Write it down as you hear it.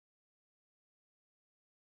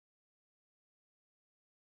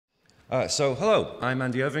Hello, I'm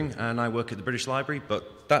Andy Irving and I work at the British Library,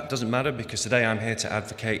 but that doesn't matter because today I'm here to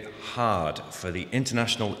advocate hard for the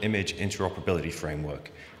International Image Interoperability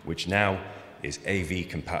Framework, which now is AV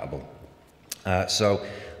compatible. I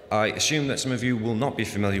assume that some of you will not be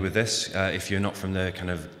familiar with this if you're not from the kind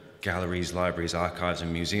of galleries, libraries, archives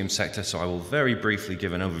and museum sector, so I will very briefly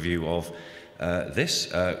give an overview of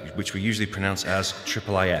this, which we usually pronounce as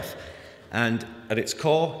IIIF. And at its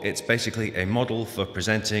core, it's basically a model for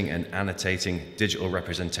presenting and annotating digital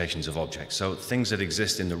representations of objects. So things that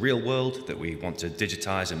exist in the real world that we want to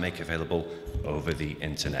digitize and make available over the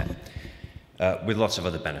internet, with lots of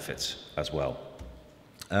other benefits as well.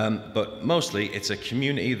 But mostly, it's a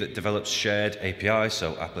community that develops shared APIs,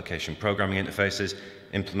 so application programming interfaces,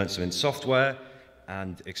 implements them in software,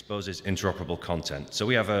 and exposes interoperable content. So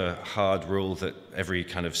we have a hard rule that every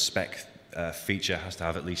kind of spec feature has to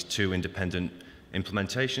have at least 2 independent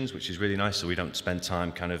implementations, which is really nice, so we don't spend time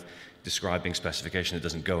kind of describing specification that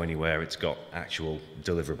doesn't go anywhere. It's got actual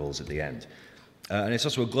deliverables at the end. And it's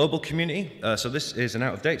also a global community, so this is an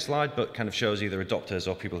out-of-date slide, but kind of shows either adopters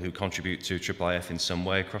or people who contribute to IIIF in some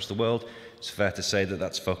way across the world. It's fair to say that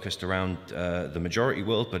that's focused around the majority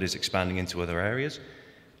world, but is expanding into other areas,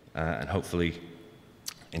 and hopefully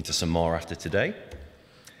into some more after today.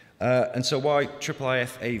 And so why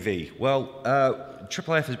IIIF AV? Well,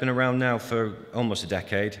 IIIF has been around now for almost a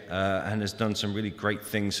decade and has done some really great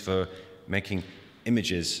things for making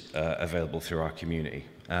images available through our community.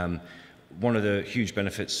 One of the huge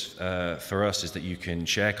benefits for us is that you can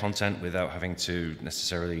share content without having to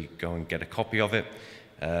necessarily go and get a copy of it.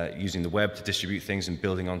 Using the web to distribute things and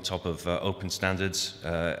building on top of open standards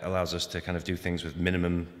allows us to kind of do things with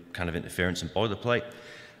minimum kind of interference and boilerplate.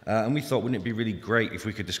 And we thought, wouldn't it be really great if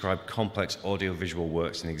we could describe complex audio-visual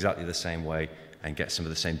works in exactly the same way and get some of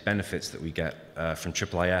the same benefits that we get from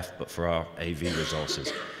IIIF, but for our AV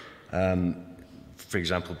resources. For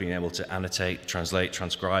example, being able to annotate, translate,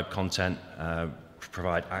 transcribe content,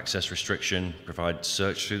 provide access restriction, provide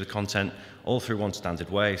search through the content, all through one standard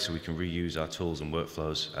way, so we can reuse our tools and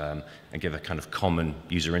workflows and give a kind of common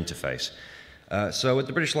user interface. So at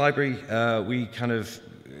the British Library, we kind of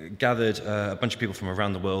gathered a bunch of people from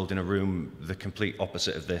around the world in a room the complete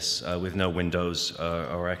opposite of this, with no windows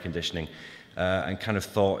or air conditioning, and kind of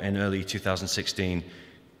thought in early 2016,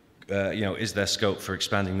 is there scope for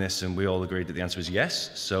expanding this? And we all agreed that the answer was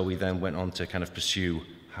yes. So we then went on to kind of pursue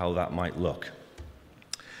how that might look.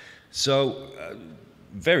 So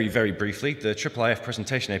very, very briefly, the IIIF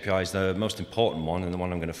Presentation API is the most important one and the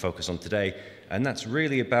one I'm going to focus on today. And that's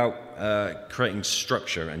really about creating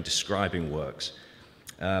structure and describing works.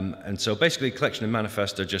 And so basically, collection and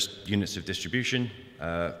manifest are just units of distribution,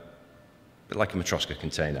 but like a Matroska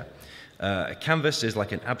container. A canvas is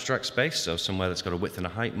like an abstract space, so somewhere that's got a width and a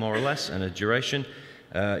height, more or less, and a duration.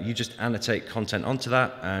 You just annotate content onto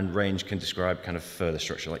that, and range can describe kind of further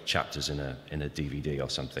structure, like chapters in a DVD or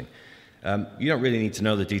something. You don't really need to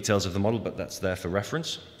know the details of the model, but that's there for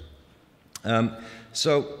reference.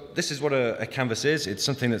 So this is what a canvas is. It's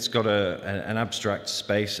something that's got an abstract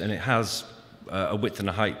space, and it has a width and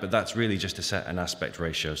a height, but that's really just to set an aspect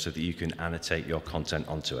ratio so that you can annotate your content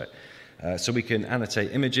onto it. So we can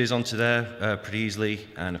annotate images onto there pretty easily,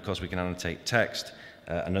 and of course we can annotate text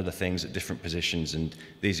and other things at different positions, and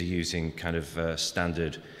these are using kind of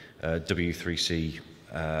standard W3C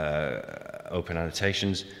open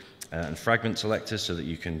annotations and fragment selectors so that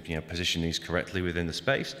you can position these correctly within the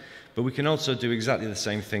space. But we can also do exactly the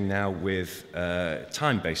same thing now with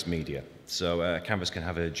time-based media. So a canvas can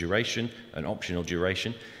have a duration, an optional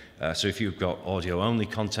duration. So if you've got audio-only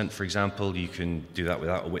content, for example, you can do that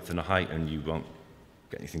without a width and a height, and you won't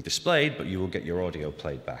get anything displayed, but you will get your audio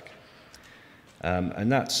played back. And I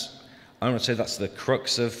don't want to say that's the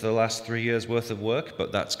crux of the last 3 years' worth of work,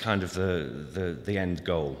 but that's kind of the end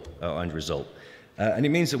goal, end result. And it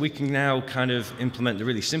means that we can now kind of implement the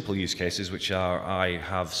really simple use cases, which are, I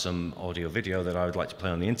have some audio-video that I would like to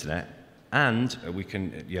play on the internet, and we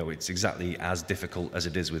can, it's exactly as difficult as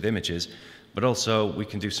it is with images, but also we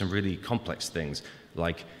can do some really complex things,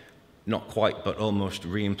 like not quite, but almost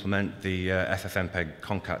re-implement the FFmpeg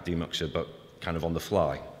concat demuxer, but kind of on the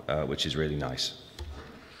fly, which is really nice.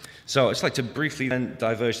 So I'd just like to briefly then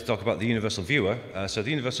diverge to talk about the Universal Viewer. So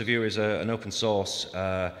the Universal Viewer is an open source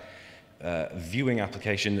viewing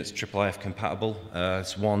application that's IIIF compatible.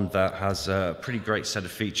 It's one that has a pretty great set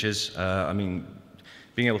of features. I mean,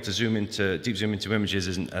 being able to deep zoom into images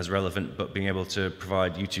isn't as relevant, but being able to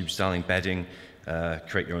provide YouTube-style embedding,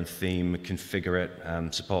 create your own theme, configure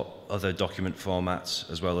it, support other document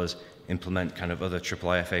formats, as well as implement kind of other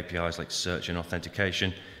IIIF APIs like search and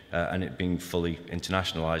authentication, and it being fully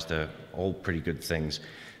internationalized are all pretty good things.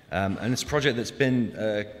 And it's a project that's been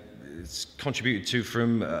it's contributed to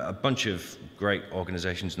from a bunch of great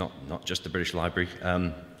organizations, not just the British Library,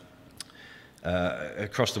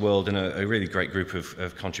 across the world, and a really great group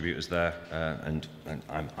of contributors there, and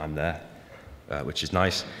I'm there, which is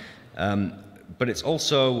nice. But it's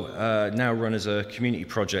also now run as a community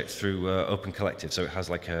project through Open Collective, so it has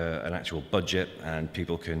like an actual budget, and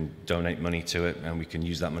people can donate money to it, and we can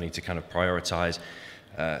use that money to kind of prioritize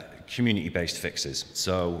community-based fixes.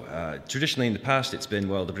 So traditionally in the past it's been,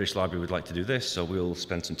 well, the British Library would like to do this, so we'll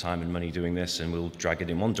spend some time and money doing this, and we'll drag it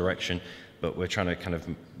in one direction, but we're trying to kind of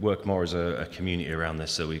work more as a community around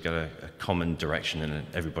this, so we've got a common direction and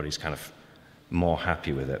everybody's kind of more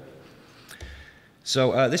happy with it.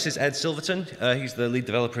 So this is Ed Silverton. He's the lead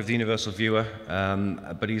developer of the Universal Viewer,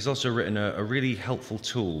 but he's also written a really helpful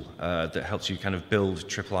tool that helps you kind of build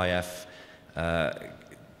IIIF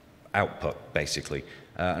output, basically.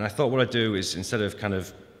 And I thought what I'd do is, instead of kind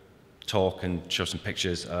of talk and show some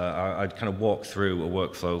pictures, I'd kind of walk through a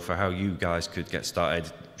workflow for how you guys could get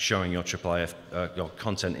started showing your IIIF, your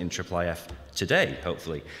content in IIIF today,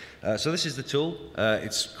 hopefully. So this is the tool.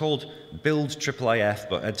 It's called Build IIIF,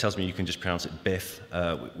 but Ed tells me you can just pronounce it BIF,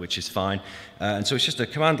 which is fine. And so it's just a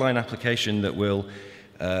command line application that will,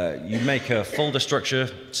 you make a folder structure,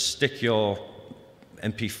 stick your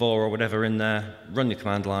MP4 or whatever in there, run your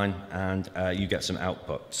command line, and you get some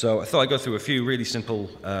output. So I thought I'd go through a few really simple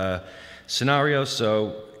scenarios.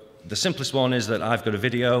 So the simplest one is that I've got a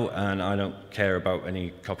video and I don't care about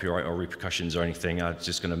any copyright or repercussions or anything. I'm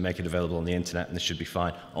just going to make it available on the internet and this should be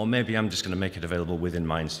fine. Or maybe I'm just going to make it available within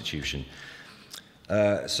my institution.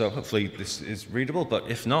 So hopefully this is readable, but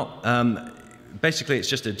if not, basically it's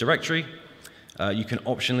just a directory. You can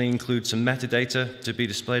optionally include some metadata to be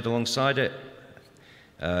displayed alongside it.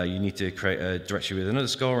 You need to create a directory with another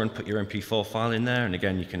score and put your MP4 file in there, and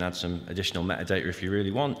again you can add some additional metadata if you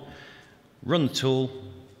really want. Run the tool,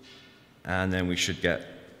 and then we should get,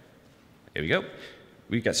 here we go,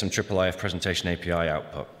 we get some IIIF Presentation API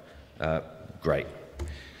output. Great.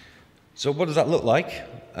 So what does that look like?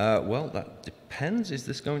 Well, that depends. Is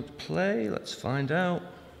this going to play? Let's find out.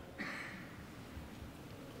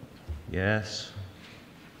 Yes.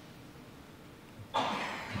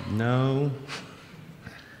 No.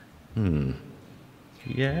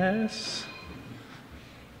 Yes.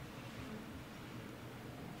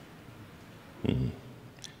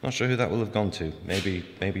 Not sure who that will have gone to. Maybe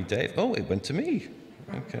Dave. Oh, it went to me.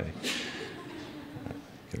 Okay.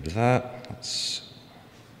 Get rid of that. That's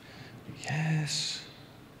yes.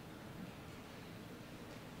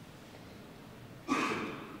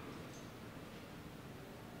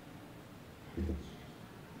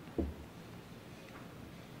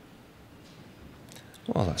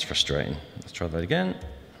 Well, that's frustrating. Let's try that again.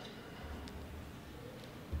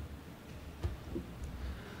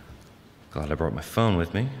 Glad I brought my phone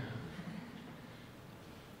with me.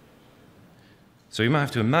 So you might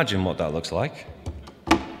have to imagine what that looks like,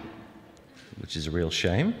 which is a real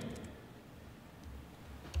shame.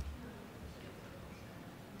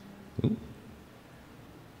 Ooh.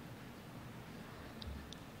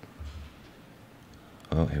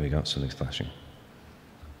 Oh, here we go. Something's flashing.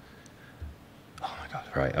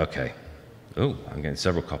 Right, okay. Oh, I'm getting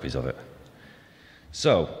several copies of it.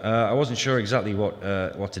 So, I wasn't sure exactly what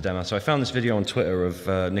to demo, so I found this video on Twitter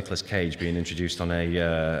of Nicolas Cage being introduced on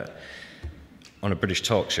a British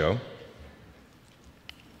talk show,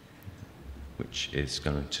 which is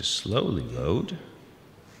going to slowly load.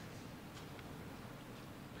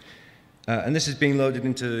 And this is being loaded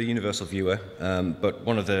into the Universal Viewer, but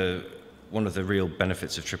one of the real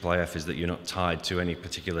benefits of IIIF is that you're not tied to any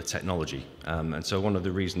particular technology. And so one of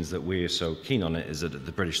the reasons that we're so keen on it is that at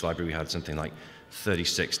the British Library we had something like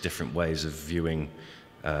 36 different ways of viewing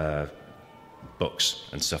books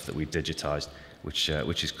and stuff that we digitized, which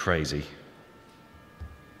is crazy.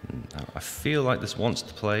 Now, I feel like this wants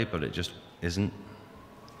to play, but it just isn't.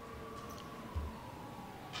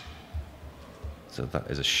 So that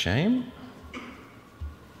is a shame.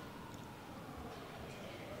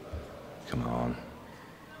 Come on.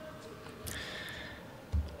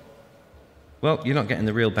 Well, you're not getting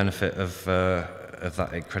the real benefit of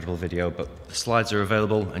that incredible video, but the slides are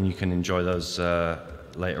available and you can enjoy those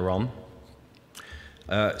later on.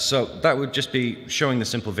 So that would just be showing the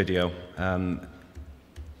simple video.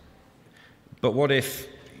 But what if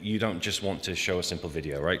you don't just want to show a simple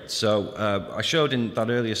video, right? So I showed in that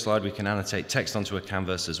earlier slide we can annotate text onto a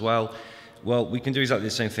canvas as well. Well, we can do exactly the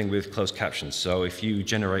same thing with closed captions. So if you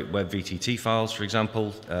generate web VTT files, for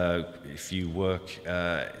example, if you work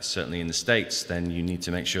certainly in the States, then you need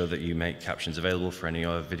to make sure that you make captions available for any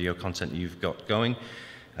video content you've got going.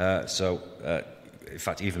 So in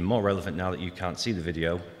fact, even more relevant now that you can't see the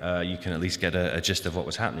video, you can at least get a gist of what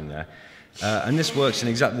was happening there. And this works in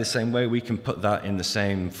exactly the same way. We can put that in the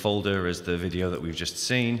same folder as the video that we've just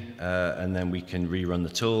seen, and then we can rerun the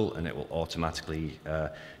tool, and it will automatically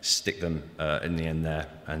stick them in the end there,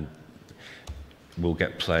 and will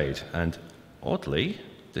get played. And oddly,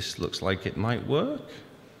 this looks like it might work.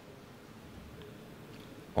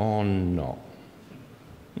 Or not.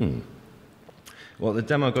 Well, the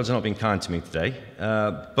demo gods are not being kind to me today,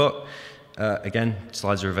 but again,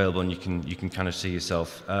 slides are available and you can kind of see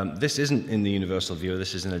yourself. This isn't in the Universal Viewer.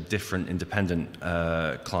 This is in a different independent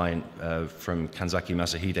client from Kanzaki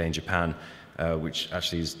Masahide in Japan, which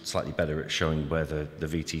actually is slightly better at showing where the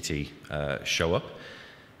VTT show up.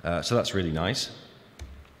 So that's really nice.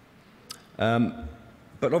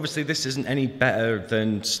 But obviously, this isn't any better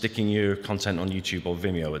than sticking your content on YouTube or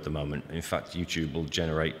Vimeo at the moment. In fact, YouTube will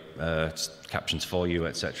generate captions for you,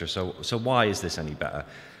 etc. So why is this any better?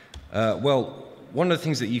 Well, one of the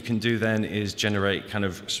things that you can do then is generate kind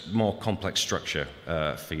of more complex structure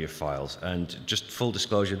for your files. And just full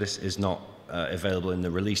disclosure, this is not available in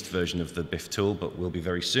the released version of the BIF tool, but will be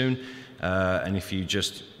very soon. And if you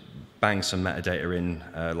just bang some metadata in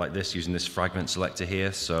like this using this fragment selector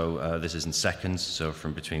here, so this is in seconds, so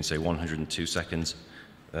from between, say, 100 and 2 seconds,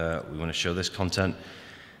 we want to show this content.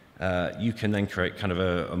 You can then create kind of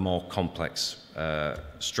a more complex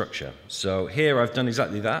structure. So here I've done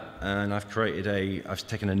exactly that, and I've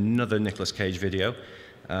taken another Nicolas Cage video,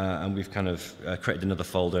 and we've kind of created another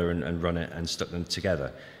folder and run it and stuck them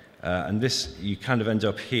together. And this, you kind of end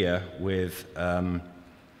up here with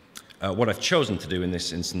what I've chosen to do in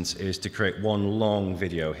this instance is to create one long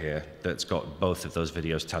video here that's got both of those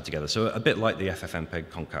videos tagged together. So a bit like the FFmpeg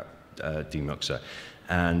concat demuxer.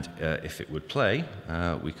 And if it would play,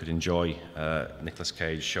 we could enjoy Nicolas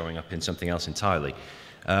Cage showing up in something else entirely.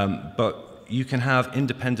 But you can have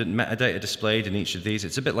independent metadata displayed in each of these.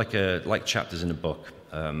 It's a bit like chapters in a book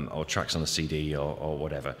or tracks on a CD or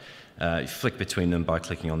whatever. You flick between them by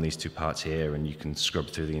clicking on these two parts here, and you can scrub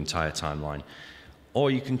through the entire timeline. Or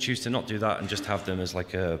you can choose to not do that and just have them as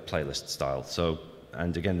like a playlist style. So,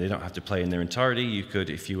 and again, they don't have to play in their entirety. You could,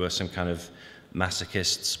 if you were some kind of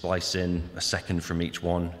masochist, splice in a second from each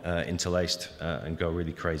one interlaced and go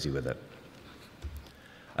really crazy with it.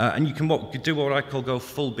 And you can do what I call go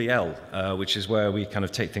full BL, which is where we kind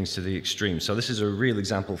of take things to the extreme. So this is a real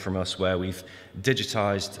example from us where we've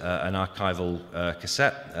digitized an archival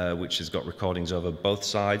cassette, which has got recordings over both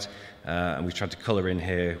sides, and we've tried to color in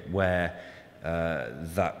here where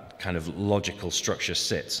that kind of logical structure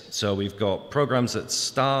sits. So we've got programs that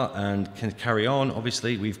start and can carry on.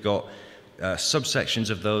 Obviously, we've got subsections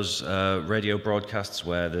of those radio broadcasts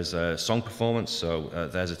where there's a song performance, so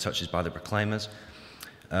there's a Touches by the Proclaimers.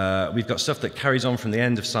 We've got stuff that carries on from the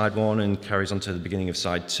end of side one and carries on to the beginning of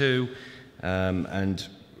side two, and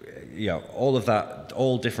yeah, all of that,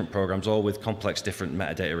 all different programs, all with complex different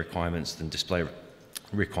metadata requirements and display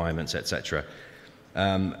requirements, etc.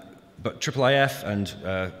 But IIIF,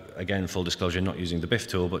 and again, full disclosure, not using the BIF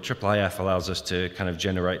tool, but IIIF allows us to kind of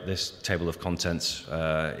generate this table of contents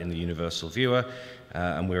in the Universal Viewer,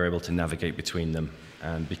 and we're able to navigate between them.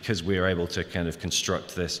 And because we're able to kind of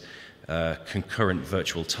construct this concurrent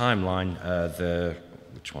virtual timeline,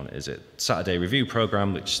 which one is it? Saturday Review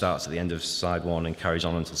program, which starts at the end of side one and carries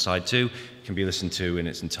on until side two, can be listened to in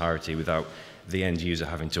its entirety without the end user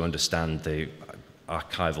having to understand the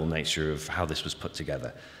archival nature of how this was put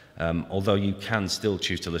together. Although you can still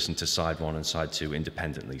choose to listen to side one and side two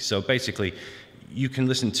independently. So basically, you can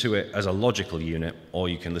listen to it as a logical unit, or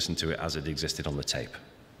you can listen to it as it existed on the tape,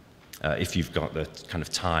 if you've got the kind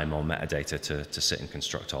of time or metadata to sit and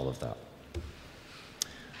construct all of that.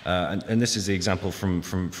 And this is the example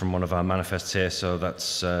from one of our manifests here. So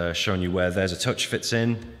that's showing you where There's a Touch fits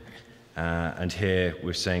in. And here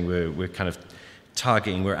we're saying we're kind of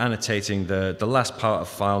targeting, we're annotating the last part of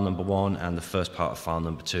file number one and the first part of file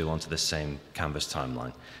number two onto this same Canvas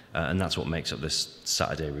timeline. And that's what makes up this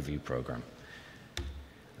Saturday Review program.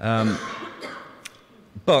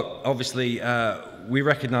 But obviously, we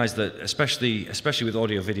recognize that especially with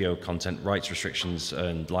audio-video content, rights restrictions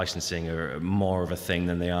and licensing are more of a thing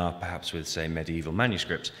than they are perhaps with, say, medieval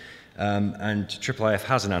manuscripts. And IIIF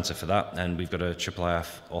has an answer for that, and we've got a IIIF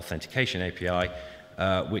Authentication API,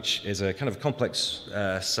 which is a kind of complex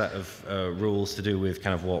set of rules to do with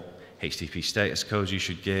kind of what HTTP status codes you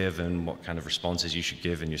should give and what kind of responses you should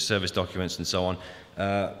give in your service documents and so on.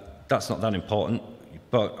 That's not that important,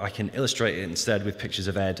 but I can illustrate it instead with pictures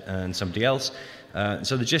of Ed and somebody else.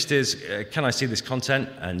 So the gist is, can I see this content?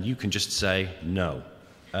 And you can just say no.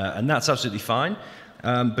 And that's absolutely fine.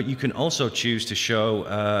 But you can also choose to show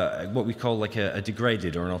what we call like a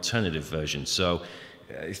degraded or an alternative version. So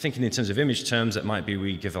thinking in terms of image terms, that might be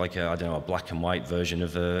we give like a, I don't know, a black and white version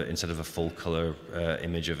of instead of a full color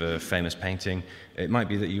image of a famous painting. It might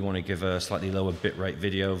be that you want to give a slightly lower bitrate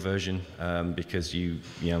video version because you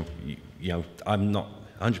know, I'm not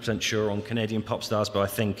 100% sure on Canadian pop stars, but I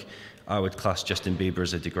think I would class Justin Bieber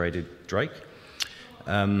as a degraded Drake.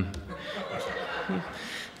 But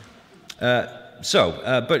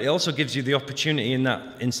it also gives you the opportunity in that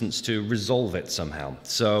instance to resolve it somehow.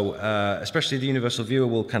 So especially the universal viewer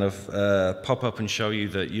will kind of pop up and show you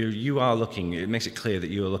that you are looking, it makes it clear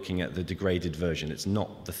that you are looking at the degraded version. It's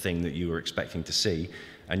not the thing that you were expecting to see,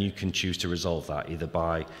 and you can choose to resolve that either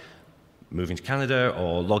by moving to Canada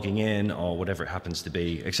or logging in or whatever it happens to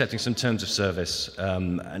be, accepting some terms of service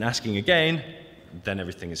and asking again, then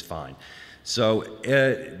everything is fine. So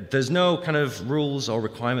there's no kind of rules or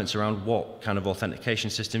requirements around what kind of authentication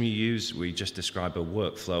system you use. We just describe a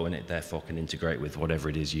workflow, and it therefore can integrate with whatever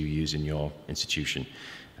it is you use in your institution.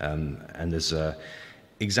 And there's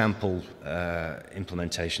example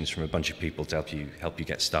implementations from a bunch of people to help you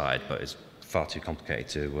get started, but it's far too complicated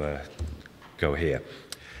to go here.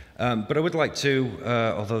 But I would like to,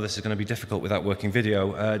 although this is going to be difficult without working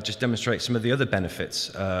video, just demonstrate some of the other benefits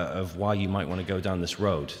of why you might want to go down this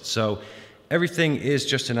road. So everything is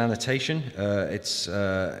just an annotation. It's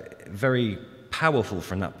very powerful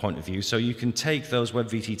from that point of view. So you can take those web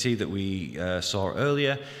VTT that we saw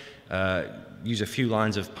earlier, use a few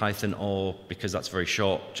lines of Python, or because that's very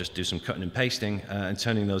short, just do some cutting and pasting, and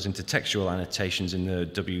turning those into textual annotations in the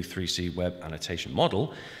W3C web annotation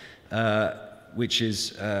model, which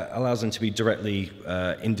allows them to be directly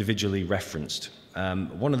individually referenced.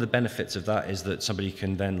 One of the benefits of that is that somebody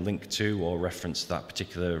can then link to or reference that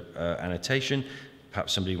particular annotation.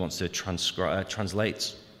 Perhaps somebody wants to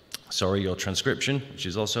translate your transcription, which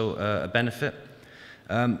is also a benefit.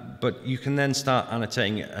 But you can then start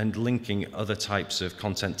annotating and linking other types of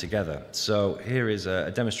content together. So here is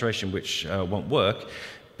a demonstration which won't work,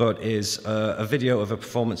 but is a video of a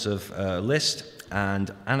performance of a list,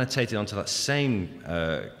 and annotated onto that same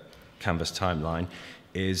canvas timeline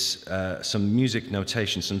is some music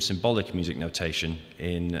notation, some symbolic music notation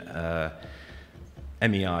in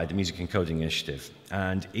MEI, the Music Encoding Initiative.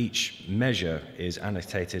 And each measure is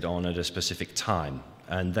annotated on at a specific time.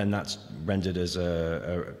 And then that's rendered as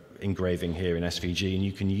a engraving here in SVG, and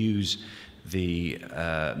you can use the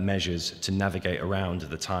measures to navigate around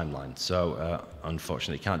the timeline. So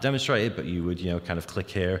unfortunately can't demonstrate it, but you would kind of click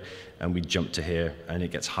here and we jump to here, and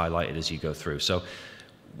it gets highlighted as you go through. So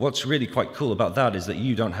what's really quite cool about that is that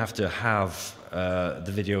you don't have to have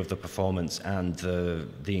the video of the performance and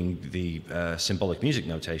the symbolic music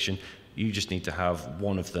notation. You just need to have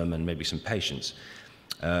one of them and maybe some patience.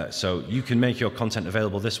 So you can make your content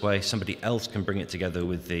available this way. Somebody else can bring it together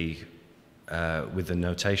with the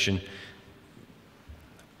notation.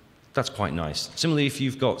 That's quite nice. Similarly, if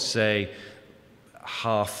you've got, say,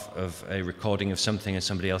 half of a recording of something and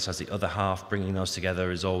somebody else has the other half, bringing those together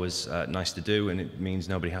is always nice to do, and it means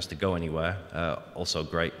nobody has to go anywhere. Also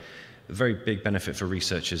great. A very big benefit for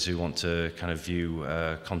researchers who want to kind of view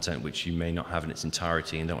content which you may not have in its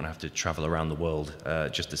entirety and don't want to have to travel around the world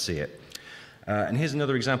just to see it. And here's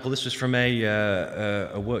another example. This was from a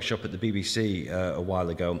workshop at the BBC a while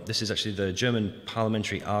ago. This is actually the German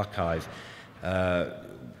Parliamentary Archive.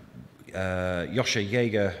 Joscha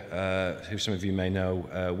Jäger, who some of you may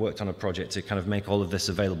know, worked on a project to kind of make all of this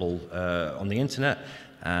available on the internet.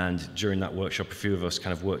 And during that workshop, a few of us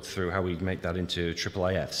kind of worked through how we make that into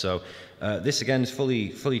IIIF. So this, again, is fully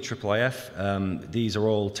IIIF. These are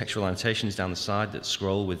all textual annotations down the side that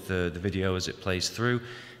scroll with the video as it plays through.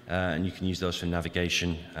 And you can use those for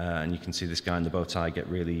navigation. And you can see this guy in the bow tie get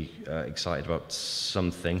really excited about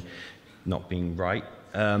something not being right,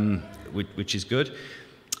 which is good.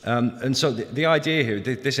 And so the idea here,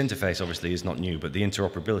 this interface obviously is not new, but the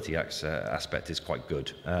interoperability aspect is quite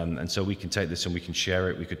good. And so we can take this and we can share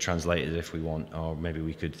it, we could translate it if we want, or maybe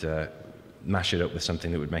we could mash it up with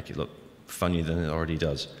something that would make it look funnier than it already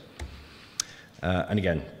does. And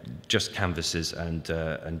again, just canvases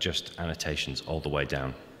and just annotations all the way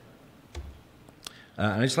down.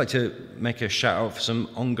 And I'd just like to make a shout out for some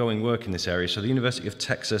ongoing work in this area. So the University of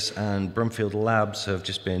Texas and Brumfield Labs have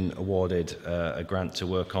just been awarded a grant to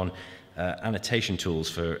work on annotation tools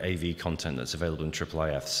for AV content that's available in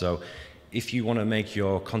IIIF. So if you want to make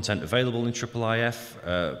your content available in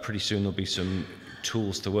IIIF, pretty soon there'll be some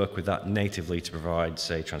tools to work with that natively to provide,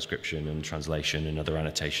 say, transcription and translation and other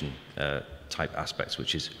annotation type aspects,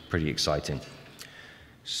 which is pretty exciting.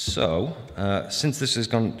 So, since this has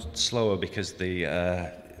gone slower because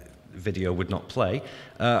the video would not play.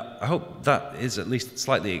 I hope that is at least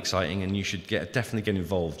slightly exciting, and you should definitely get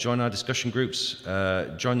involved. Join our discussion groups,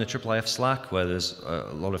 join the IIIF Slack, where there's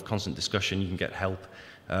a lot of constant discussion. You can get help.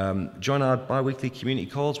 Join our bi-weekly community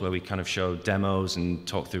calls, where we kind of show demos and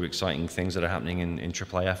talk through exciting things that are happening in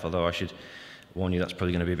IIIF, although I should warn you that's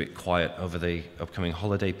probably going to be a bit quiet over the upcoming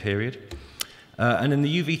holiday period. And in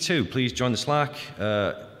the UV2, please join the Slack.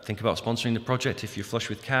 Think about sponsoring the project if you're flush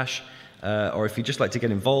with cash. Or if you'd just like to get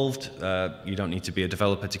involved, you don't need to be a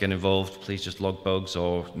developer to get involved. Please just log bugs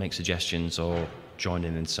or make suggestions or join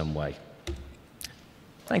in some way.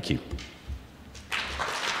 Thank you.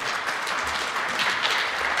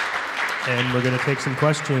 And we're going to take some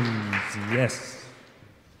questions. Yes.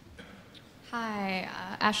 Hi,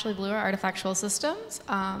 Ashley Bluer, Artifactual Systems.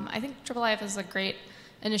 I think IIIF is a great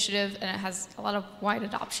initiative, and it has a lot of wide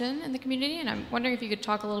adoption in the community. And I'm wondering if you could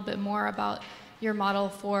talk a little bit more about your model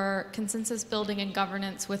for consensus building and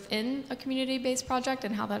governance within a community-based project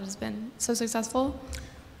and how that has been so successful.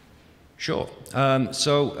 Sure.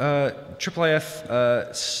 IIIF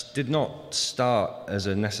did not start as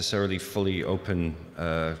a necessarily fully open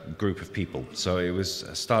group of people. So it was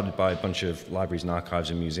started by a bunch of libraries and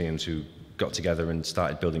archives and museums who got together and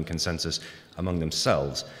started building consensus among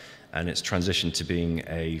themselves. And it's transitioned to being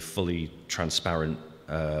a fully transparent,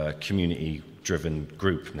 community-driven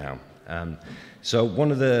group now. So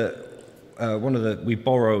we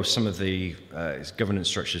borrow some of the governance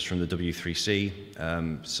structures from the W3C,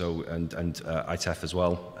 and IIIF as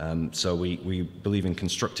well. So we believe in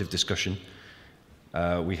constructive discussion.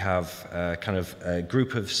 We have kind of a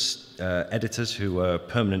group of editors who are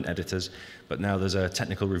permanent editors, but now there's a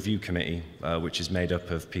technical review committee, which is made up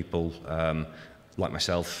of people like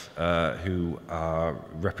myself, who are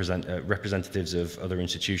representatives of other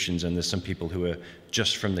institutions, and there's some people who are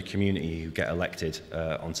just from the community who get elected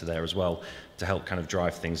onto there as well to help kind of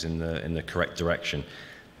drive things in the correct direction.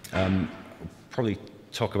 Probably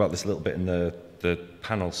talk about this a little bit in the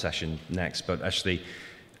panel session next, but actually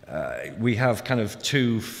we have kind of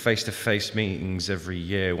 2 face-to-face meetings every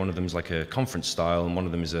year. One of them is like a conference style, and one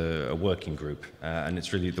of them is a working group, and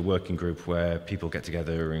it's really the working group where people get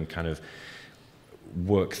together and kind of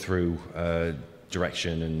work through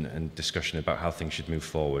direction and discussion about how things should move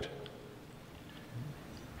forward.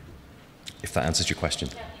 If that answers your question.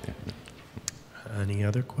 Yeah. Any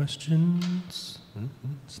other questions?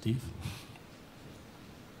 Steve?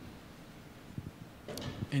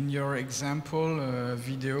 In your example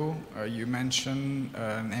video, you mentioned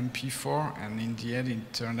an MP4, and in the end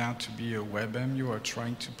it turned out to be a WebM you are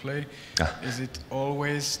trying to play. Is it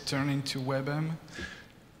always turned into WebM?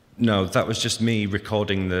 No, that was just me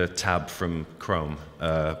recording the tab from Chrome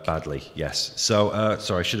badly, yes. So,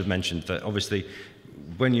 sorry, I should have mentioned that obviously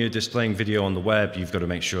when you're displaying video on the web, you've got to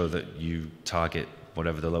make sure that you target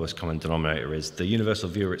whatever the lowest common denominator is. The universal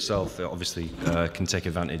viewer itself obviously can take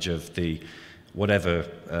advantage of the whatever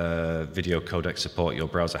video codec support your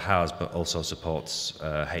browser has, but also supports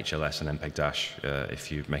HLS and MPEG-Dash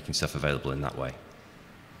if you're making stuff available in that way.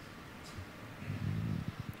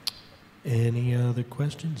 Any other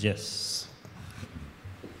questions? Yes.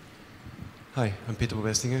 Hi, I'm Peter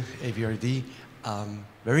Bobestinger, AVRD.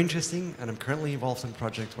 Very interesting, and I'm currently involved in a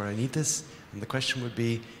project where I need this. And the question would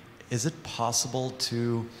be, is it possible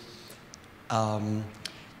to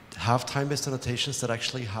have time-based annotations that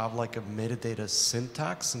actually have like a metadata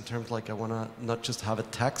syntax in terms like I want to not just have a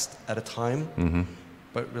text at a time,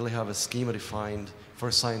 but really have a schema defined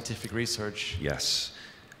for scientific research? Yes.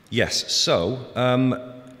 Yes. So,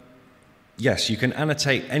 yes, you can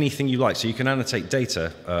annotate anything you like. So you can annotate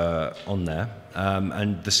data on there,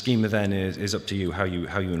 and the schema then is up to you how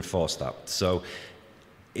you enforce that. So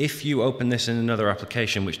if you open this in another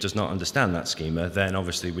application which does not understand that schema, then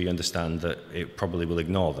obviously we understand that it probably will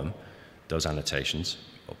ignore them, those annotations,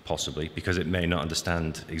 or possibly, because it may not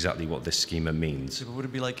understand exactly what this schema means. So would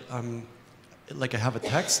it be like I have a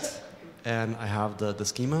text, and I have the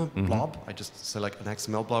schema blob. I just select an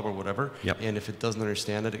XML blob or whatever. Yep. And if it doesn't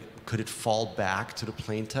understand it, could it fall back to the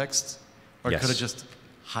plain text? Or Yes. could it just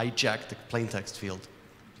hijack the plain text field?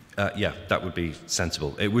 Yeah, that would be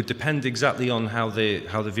sensible. It would depend exactly on how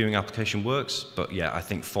the viewing application works, but yeah, I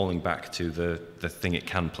think falling back to the thing it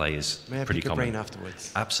can play is May I pretty pick your common. brain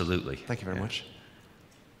afterwards? Absolutely. Thank you very much.